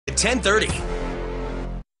10:30.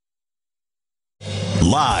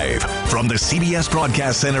 Live from the CBS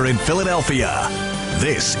Broadcast Center in Philadelphia,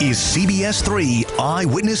 this is CBS 3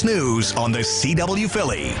 Eyewitness News on the CW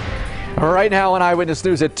Philly. Right now on Eyewitness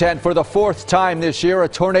News at 10, for the fourth time this year, a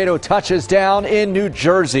tornado touches down in New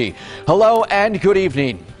Jersey. Hello and good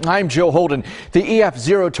evening. I'm Joe Holden. The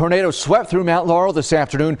EF0 tornado swept through Mount Laurel this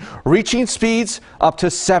afternoon, reaching speeds up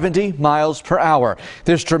to 70 miles per hour.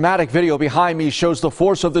 This dramatic video behind me shows the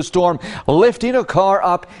force of the storm lifting a car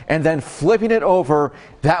up and then flipping it over.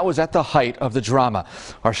 That was at the height of the drama.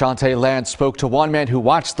 Our Shantae Land spoke to one man who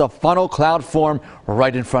watched the funnel cloud form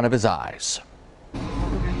right in front of his eyes.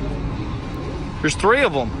 There's three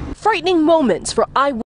of them. Frightening moments for Eyewitness.